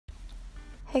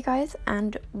Hey guys,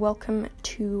 and welcome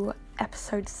to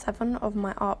episode 7 of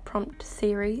my art prompt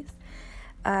series.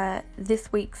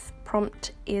 This week's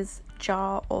prompt is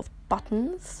jar of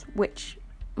buttons, which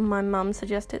my mum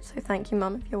suggested, so thank you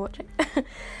mum if you're watching.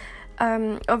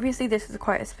 Obviously this is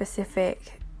quite a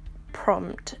specific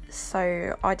prompt,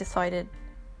 so I decided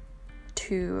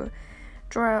to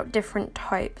draw out different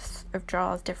types of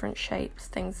jars, different shapes,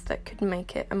 things that could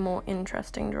make it a more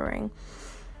interesting drawing.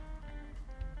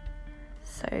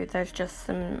 So there's just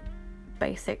some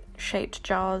basic shaped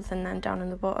jars, and then down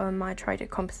in the bottom I tried a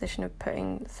composition of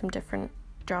putting some different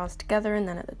jars together, and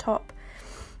then at the top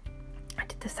I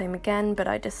did the same again, but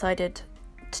I decided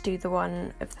to do the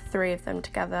one of the three of them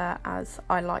together as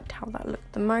I liked how that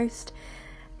looked the most,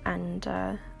 and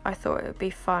I thought it would be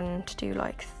fun to do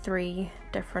like 3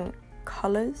 different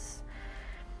colours.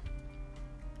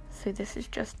 So this is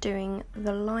just doing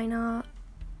the line art.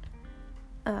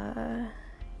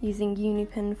 Using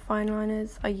Unipin fine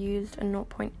liners. I used a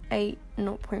 0.8,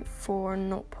 0.4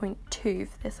 and 0.2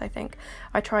 for this, I think.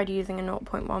 I tried using a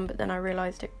 0.1, but then I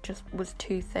realised it just was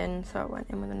too thin, so I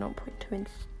went in with a 0.2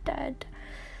 instead.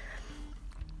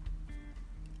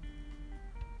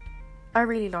 I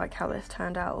really like how this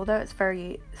turned out, although it's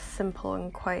very simple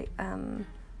and quite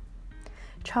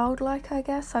childlike, I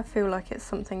guess. I feel like it's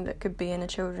something that could be in a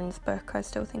children's book. I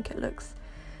still think it looks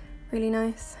really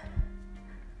nice.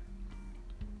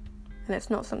 And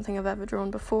it's not something I've ever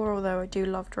drawn before, although I do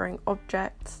love drawing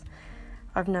objects.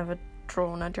 I've never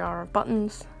drawn a jar of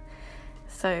buttons,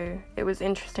 so it was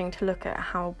interesting to look at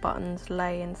how buttons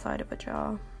lay inside of a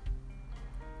jar,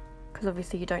 because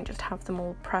obviously you don't just have them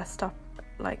all pressed up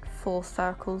like full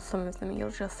circles. Some of them you'll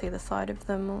just see the side of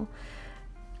them or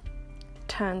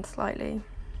turn slightly,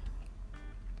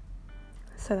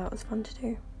 so that was fun to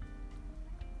do.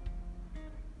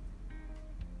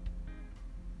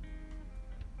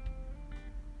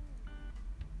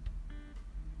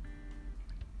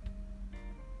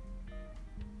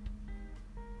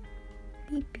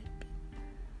 Beep, beep, beep.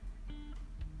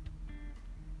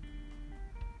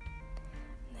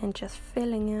 And then just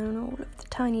filling in all of the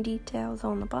tiny details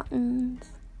on the buttons,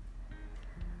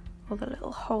 all the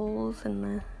little holes in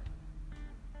the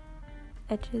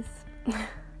edges.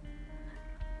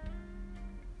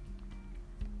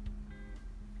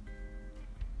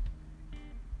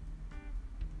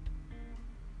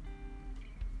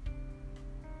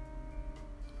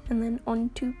 And then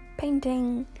on to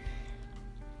painting.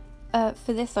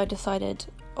 For this I decided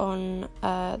on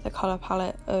the colour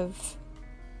palette of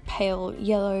pale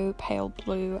yellow, pale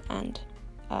blue and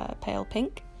pale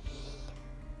pink,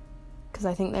 because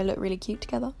I think they look really cute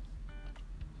together.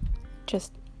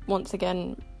 Just once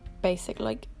again basic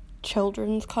like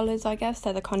children's colours, I guess.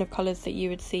 They're the kind of colours that you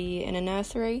would see in a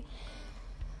nursery,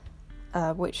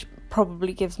 which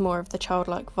probably gives more of the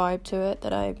childlike vibe to it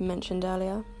that I mentioned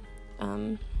earlier.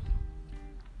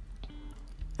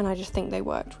 And I just think they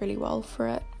worked really well for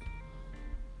it.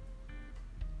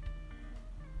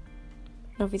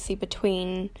 And obviously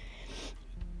between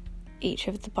each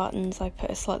of the buttons I put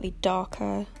a slightly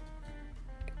darker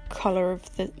colour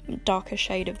of the darker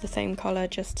shade of the same colour,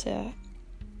 just to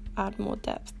add more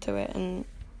depth to it and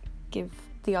give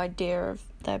the idea of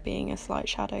there being a slight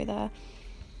shadow there.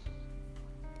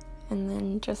 And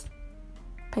then just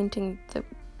painting the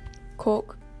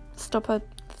cork stopper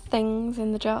things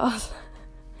in the jars.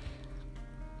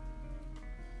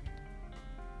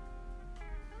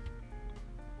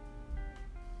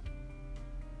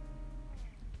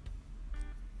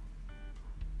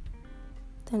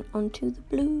 Then onto the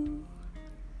blue.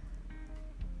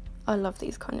 I love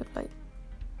these kind of like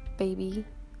baby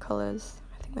colours.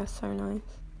 I think they're so nice.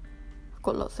 I've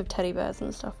got lots of teddy bears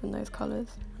and stuff in those colours,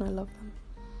 and I love them.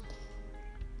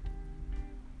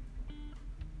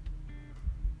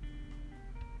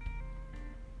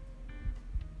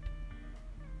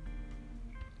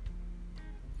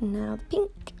 Now the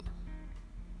pink.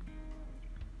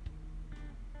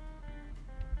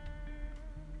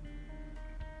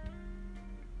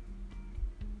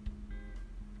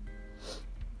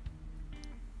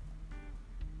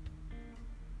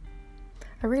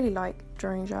 I really like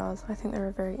drawing jars. I think they're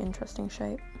a very interesting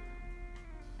shape.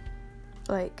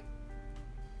 Like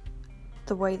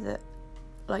the way that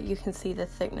like you can see the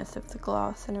thickness of the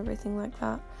glass and everything like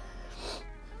that.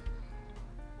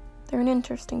 They're an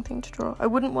interesting thing to draw. I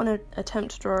wouldn't want to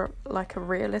attempt to draw like a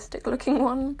realistic looking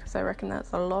one, because I reckon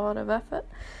that's a lot of effort.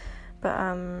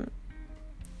 But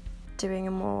doing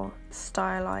a more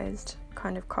stylized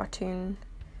kind of cartoon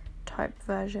type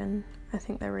version, I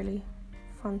think they're really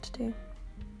fun to do.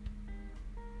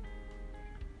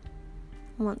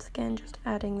 Once again, just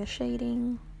adding the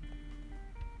shading.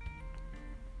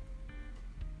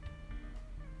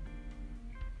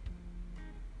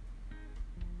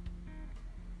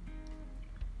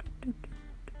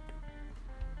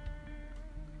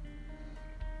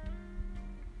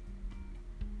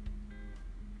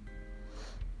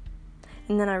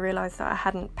 And then I realised that I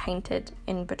hadn't painted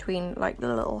in between like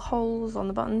the little holes on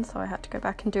the buttons, so I had to go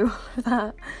back and do all of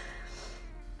that.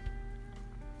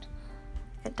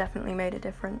 It definitely made a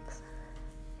difference,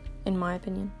 in my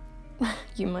opinion.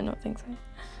 You might not think so.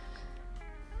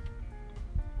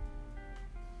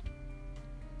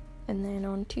 And then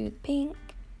on to the pink.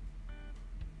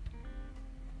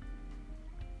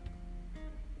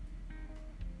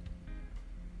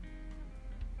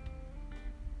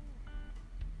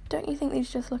 Don't you think these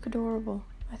just look adorable?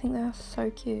 I think they are so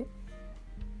cute.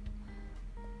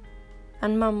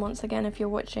 And Mum, once again, if you're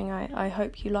watching, I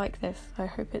hope you like this. I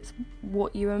hope it's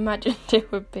what you imagined it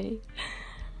would be.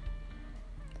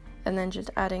 And then just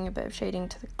adding a bit of shading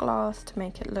to the glass to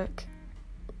make it look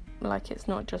like it's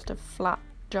not just a flat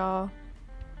jar.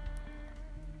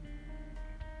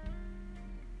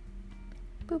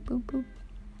 Boop, boop, boop.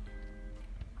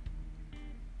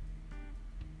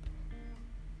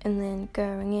 And then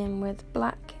going in with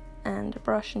black and a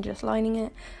brush and just lining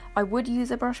it. I would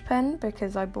use a brush pen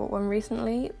because I bought one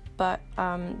recently, but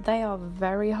they are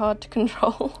very hard to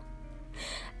control.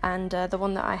 And the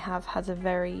one that I have has a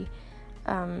very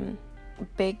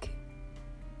big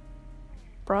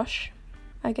brush,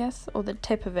 I guess, or the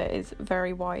tip of it is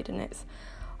very wide, and it's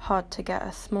hard to get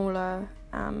a smaller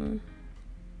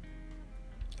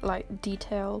like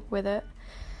detail with it.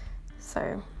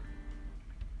 So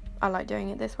I like doing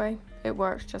it this way. It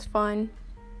works just fine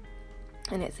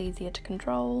and it's easier to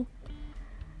control.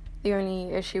 The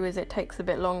only issue is it takes a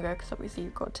bit longer because obviously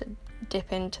you've got to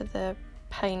dip into the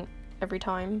paint every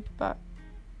time, but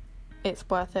it's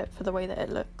worth it for the way that it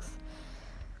looks.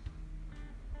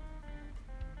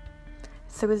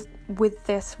 So with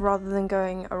this, rather than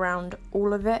going around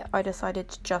all of it, I decided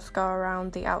to just go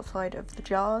around the outside of the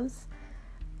jars.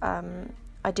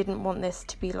 I didn't want this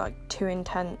to be like too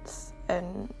intense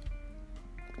and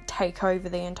take over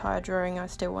the entire drawing. I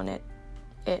still wanted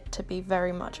it to be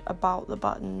very much about the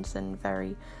buttons and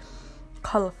very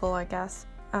colourful, I guess.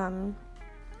 But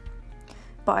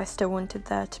I still wanted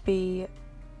there to be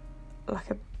like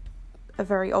a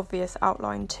very obvious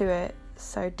outline to it.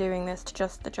 So doing this to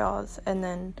just the jars, and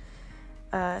then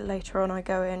later on I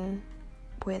go in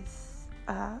with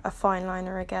a fine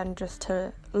liner again just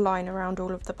to line around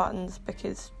all of the buttons,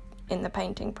 because in the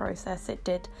painting process it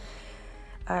did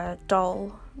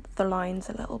dull the lines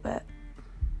a little bit.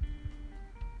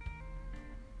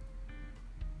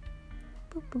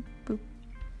 Boop, boop, boop.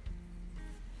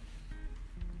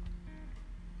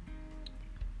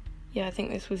 Yeah, I think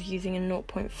this was using a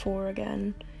 0.4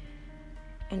 again,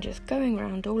 and just going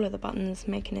around all of the buttons,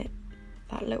 making it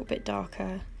that little bit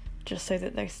darker just so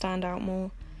that they stand out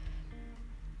more.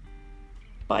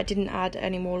 But I didn't add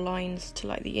any more lines to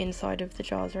like the inside of the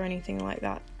jars or anything like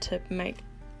that to make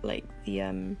like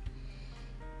the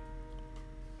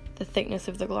thickness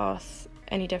of the glass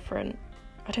any different.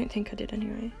 I don't think I did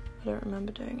anyway. I don't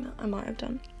remember doing that. I might have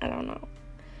done. I don't know.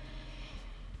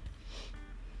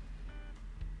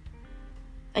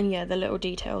 And yeah, the little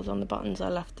details on the buttons, I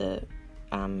left the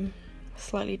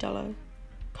slightly duller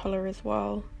colour as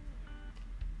well.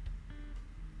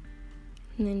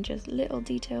 And then just little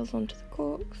details onto the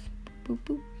corks. Boop,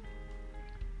 boop, boop.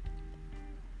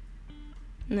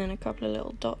 And then a couple of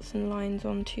little dots and lines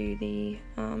onto the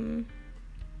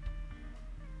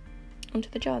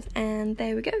jars. And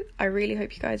there we go. I really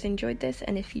hope you guys enjoyed this,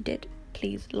 and if you did,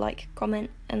 please like, comment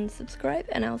and subscribe,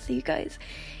 and I'll see you guys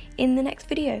in the next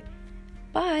video.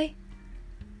 Bye!